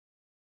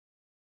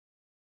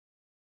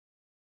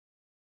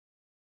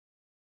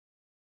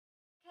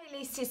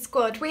Lucy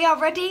Squad, we are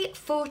ready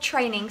for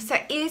training, so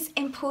it is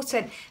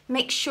important.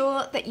 Make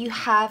sure that you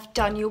have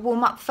done your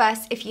warm-up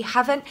first. If you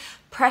haven't,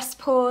 press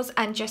pause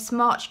and just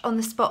march on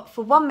the spot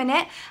for 1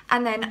 minute,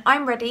 and then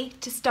I'm ready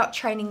to start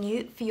training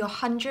you for your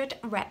 100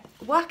 rep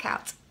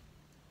workout.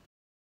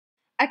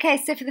 Okay,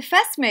 so for the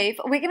first move,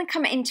 we're going to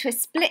come into a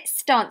split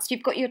stance.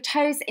 You've got your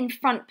toes in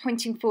front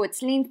pointing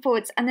forwards, lean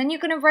forwards, and then you're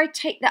going to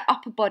rotate the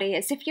upper body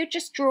as if you're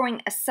just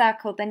drawing a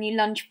circle, then you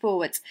lunge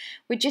forwards.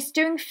 We're just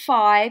doing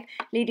 5,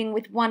 leading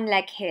with one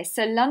leg here.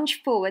 So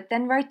lunge forward,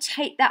 then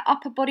rotate that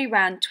upper body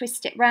round,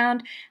 twist it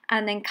round,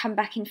 and then come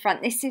back in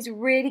front. This is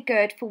really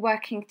good for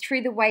working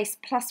through the waist,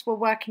 plus we're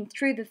working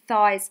through the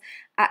thighs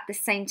at the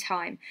same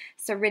time.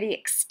 So really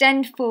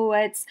extend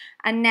forwards,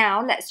 and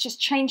now let's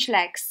just change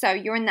legs. So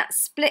you're in that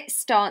split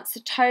stance, the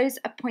toes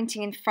are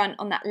pointing in front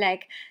on that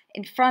leg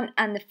in front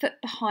and the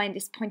foot behind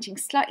is pointing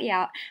slightly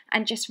out,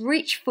 and just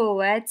reach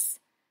forwards,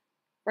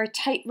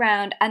 rotate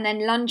round, and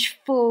then lunge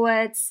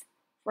forwards,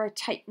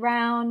 rotate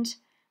round,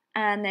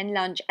 and then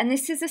lunge. And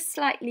this is a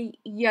slightly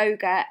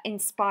yoga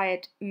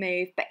inspired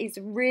move, but is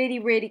really,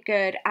 really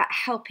good at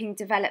helping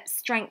develop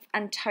strength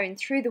and tone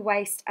through the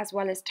waist as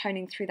well as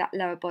toning through that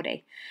lower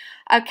body.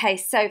 Okay,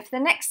 so for the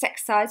next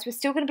exercise, we're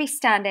still going to be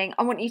standing.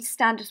 I want you to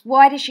stand as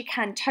wide as you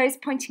can, toes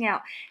pointing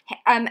out,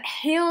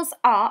 heels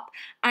up,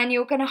 and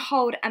you're going to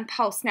hold and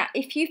pulse. Now,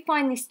 if you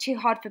find this too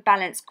hard for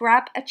balance,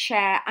 grab a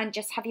chair and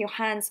just have your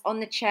hands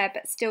on the chair,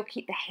 but still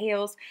keep the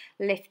heels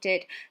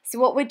lifted. So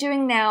what we're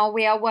doing now,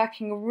 we are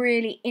working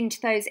really into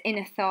those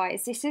inner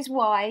thighs. This is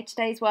why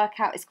today's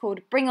workout is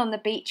called Bring on the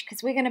Beach,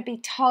 because we're going to be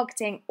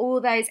targeting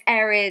all those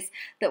areas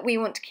that we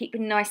want to keep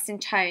nice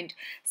and toned.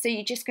 So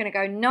you're just going to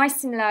go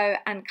nice and low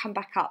and come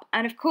back up.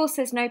 And of course,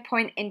 there's no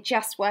point in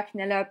just working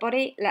the lower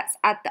body. Let's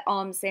add the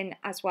arms in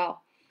as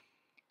well.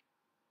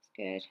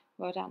 Good,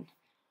 well done.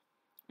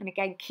 And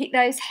again, keep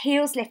those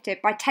heels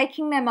lifted. By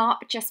taking them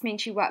up just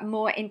means you work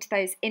more into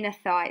those inner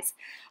thighs.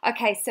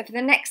 Okay, so for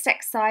the next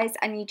exercise,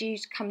 I need you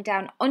to come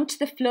down onto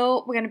the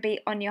floor. We're going to be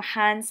on your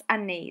hands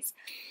and knees.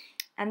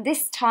 And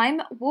this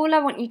time, all I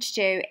want you to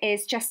do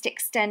is just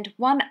extend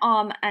one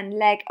arm and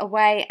leg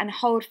away and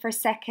hold for a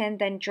second,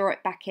 then draw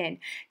it back in.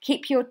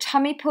 Keep your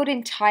tummy pulled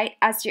in tight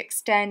as you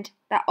extend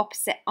that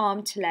opposite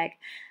arm to leg.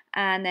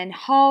 And then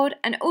hold.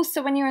 And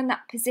also when you're in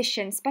that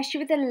position, especially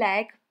with the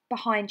leg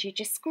behind you,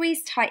 just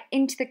squeeze tight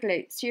into the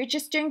glutes. So you're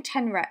just doing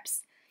 10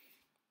 reps.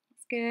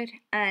 That's good.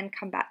 And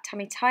come back,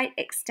 tummy tight,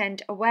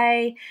 extend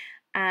away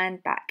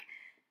and back.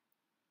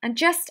 And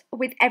just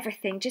with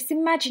everything, just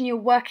imagine you're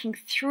working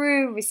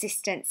through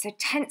resistance. So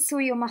tense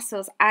all your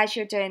muscles as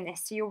you're doing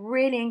this. So you're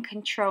really in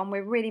control, and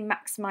we're really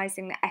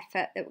maximizing the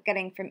effort that we're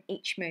getting from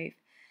each move.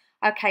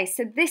 Okay,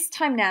 so this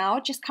time now,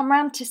 just come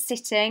around to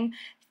sitting,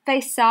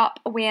 face up.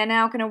 We are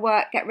now going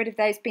to get rid of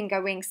those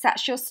bingo wings.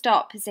 That's your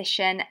start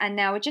position. And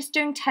now we're just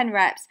doing 10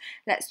 reps.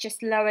 Let's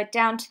just lower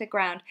down to the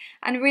ground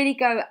and really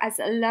go as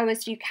low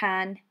as you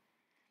can.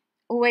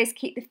 Always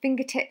keep the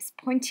fingertips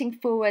pointing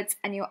forwards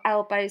and your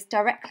elbows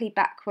directly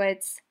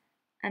backwards.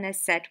 And as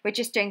said, we're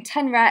just doing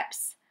 10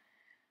 reps.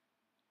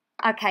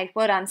 Okay,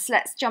 well done. So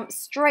let's jump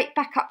straight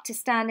back up to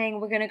standing.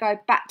 We're going to go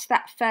back to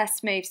that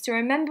first move. So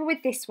remember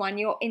with this one,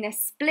 you're in a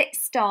split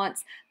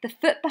stance. The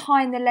foot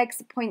behind, the legs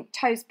are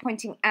toes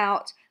pointing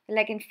out, the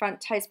leg in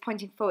front, toes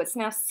pointing forwards.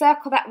 Now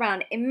circle that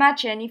round.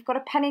 Imagine you've got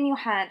a pen in your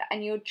hand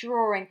and you're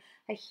drawing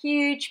a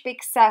huge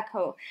big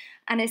circle,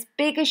 and as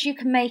big as you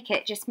can make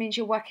it just means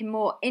you're working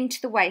more into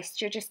the waist.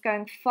 You're just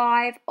going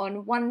 5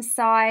 on one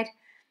side,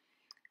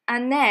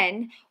 and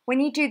then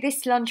when you do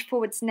this lunge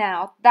forwards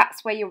now,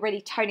 that's where you're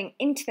really toning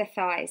into the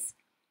thighs.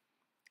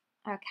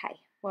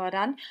 Okay, well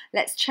done.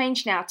 Let's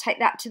change now. Take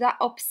that to that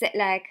opposite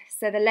leg.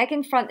 So the leg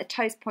in front, the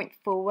toes point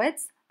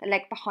forwards, the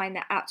leg behind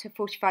that out to a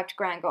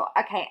 45-degree angle.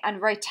 Okay,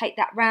 and rotate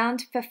that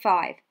round for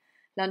 5.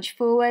 Lunge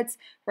forwards,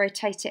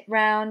 rotate it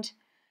round.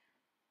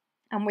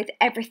 And with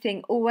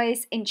everything,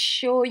 always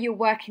ensure you're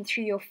working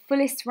through your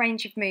fullest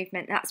range of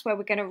movement. That's where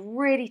we're going to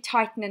really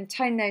tighten and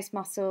tone those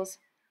muscles.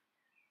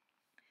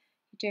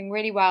 You're doing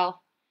really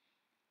well.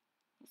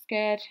 That's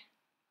good.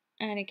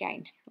 And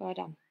again, well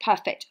done.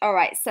 Perfect. All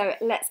right, so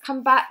let's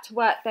come back to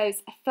work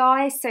those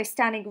thighs. So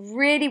standing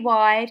really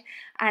wide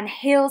and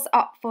heels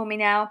up for me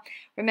now.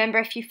 Remember,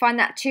 if you find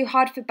that too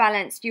hard for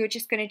balance, you're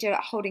just going to do it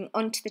holding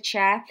onto the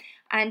chair,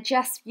 and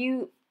just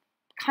you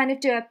kind of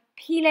do a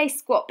plie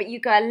squat, but you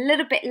go a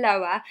little bit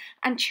lower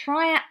and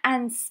try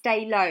and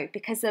stay low,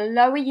 because the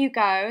lower you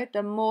go,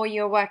 the more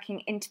you're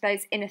working into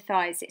those inner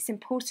thighs. It's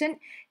important.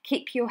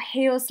 Keep your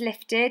heels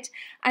lifted,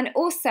 and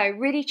also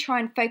really try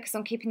and focus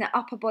on keeping the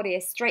upper body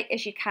as straight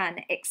as you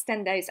can.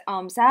 Extend those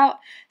arms out.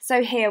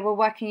 So here we're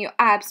working your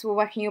abs, we're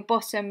working your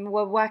bottom,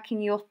 we're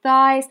working your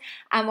thighs,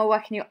 and we're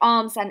working your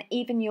arms and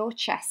even your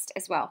chest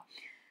as well.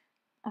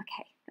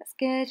 Okay, that's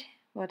good.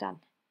 Well done.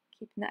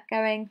 Keeping that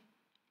going.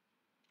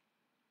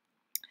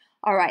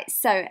 All right,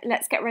 so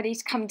let's get ready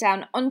to come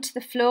down onto the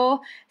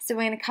floor. So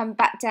we're going to come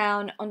back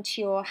down onto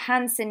your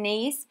hands and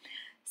knees.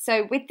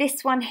 So with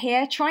this one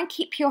here, try and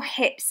keep your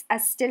hips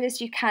as still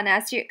as you can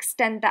as you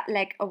extend that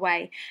leg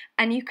away.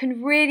 And you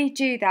can really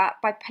do that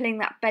by pulling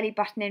that belly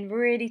button in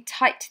really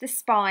tight to the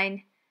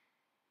spine.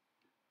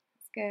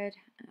 That's good.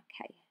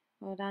 Okay,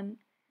 well done.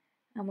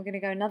 And we're going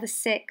to go another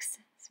 6.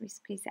 So we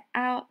squeeze it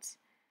out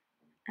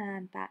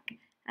and back.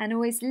 And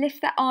always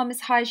lift that arm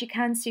as high as you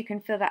can so you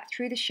can feel that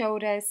through the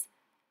shoulders.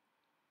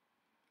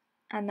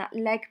 And that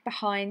leg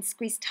behind,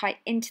 squeeze tight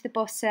into the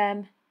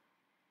bottom.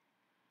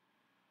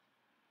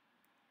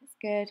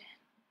 Good.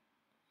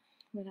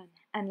 Well done.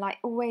 And like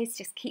always,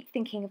 just keep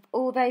thinking of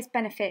all those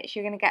benefits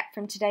you're going to get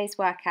from today's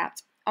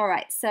workout. All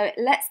right, so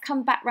let's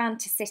come back round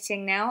to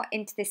sitting now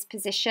into this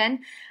position,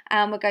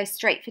 and we'll go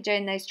straight for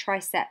doing those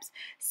triceps.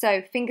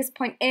 So fingers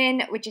point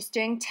in, we're just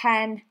doing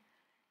 10,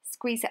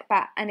 squeeze it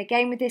back. And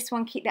again with this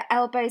one, keep the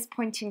elbows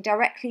pointing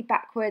directly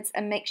backwards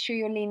and make sure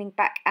you're leaning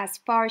back as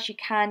far as you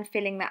can,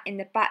 feeling that in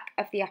the back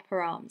of the upper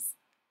arms.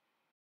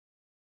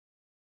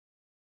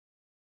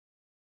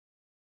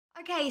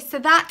 Okay, so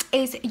that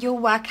is your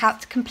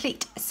workout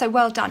complete, so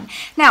well done.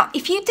 Now,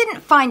 if you didn't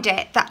find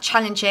it that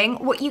challenging,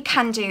 what you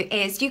can do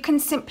is you can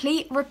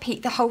simply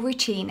repeat the whole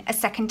routine a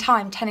second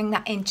time, turning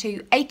that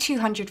into a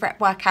 200 rep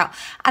workout.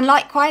 And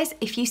likewise,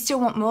 if you still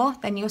want more,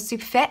 then you're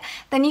super fit,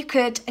 then you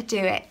could do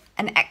it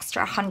an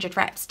extra 100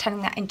 reps,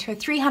 turning that into a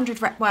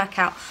 300 rep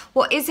workout.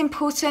 What is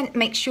important,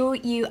 make sure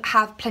you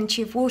have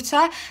plenty of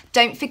water.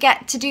 Don't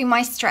forget to do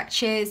my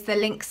stretches. The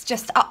link's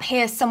just up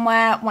here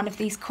somewhere, one of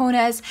these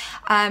corners.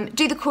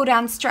 Do the cool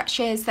down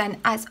stretches, then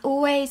as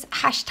always,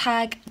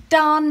 hashtag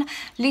done,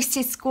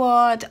 Lucy's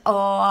squad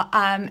or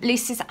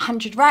Lucy's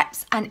 100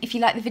 reps. And if you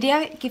like the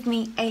video, give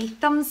me a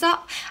thumbs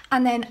up,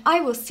 and then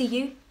I will see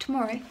you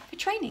tomorrow for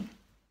training.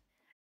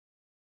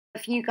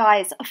 If you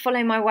guys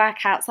follow my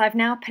workouts, I've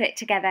now put it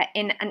together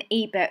in an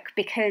ebook,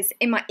 because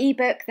in my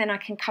ebook then I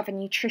can cover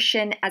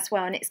nutrition as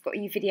well, and it's got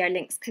you video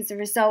links, because the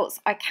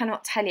results, I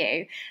cannot tell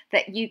you,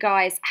 that you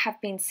guys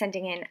have been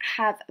sending in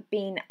have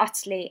been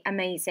utterly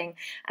amazing.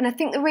 And I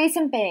think the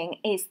reason being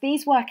is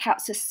these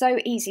workouts are so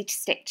easy to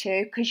stick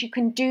to because you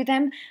can do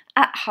them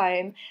at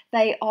home.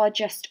 They are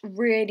just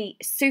really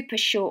super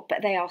short,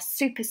 but they are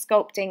super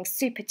sculpting,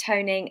 super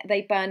toning.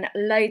 They burn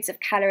loads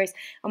of calories,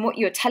 and what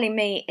you're telling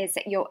me is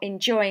that you're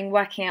enjoying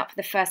working out for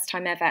the first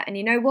time ever. And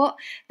you know what?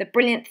 The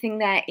brilliant thing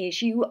there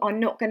is you are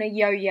not going to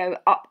yo-yo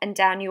up and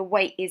down. Your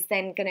weight is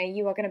then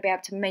you are going to be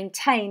able to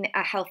maintain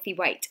a healthy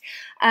weight.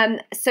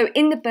 So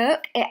in the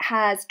book, it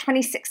has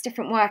 26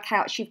 different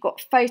workouts. You've got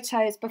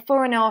photos,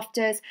 before and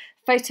afters,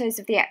 photos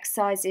of the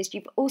exercises.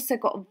 You've also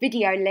got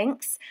video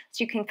links,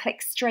 so you can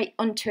click straight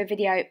onto a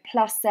video.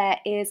 Plus there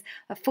is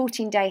a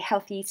 14-day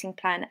healthy eating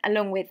plan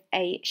along with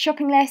a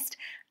shopping list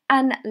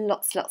and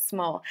lots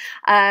more.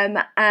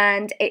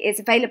 And it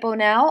is available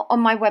now on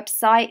my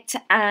website,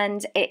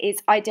 and it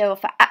is ideal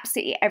for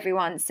absolutely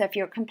everyone. So if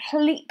you're a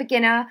complete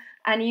beginner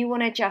and you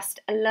want to just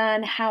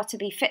learn how to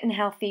be fit and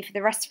healthy for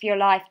the rest of your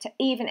life, to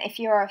even if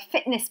you're a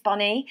fitness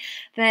bunny,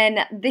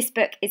 then this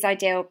book is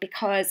ideal,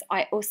 because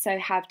I also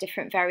have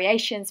different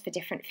variations for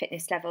different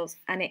fitness levels,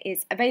 and it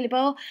is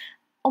available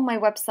on my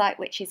website,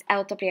 which is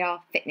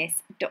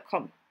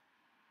lwrfitness.com.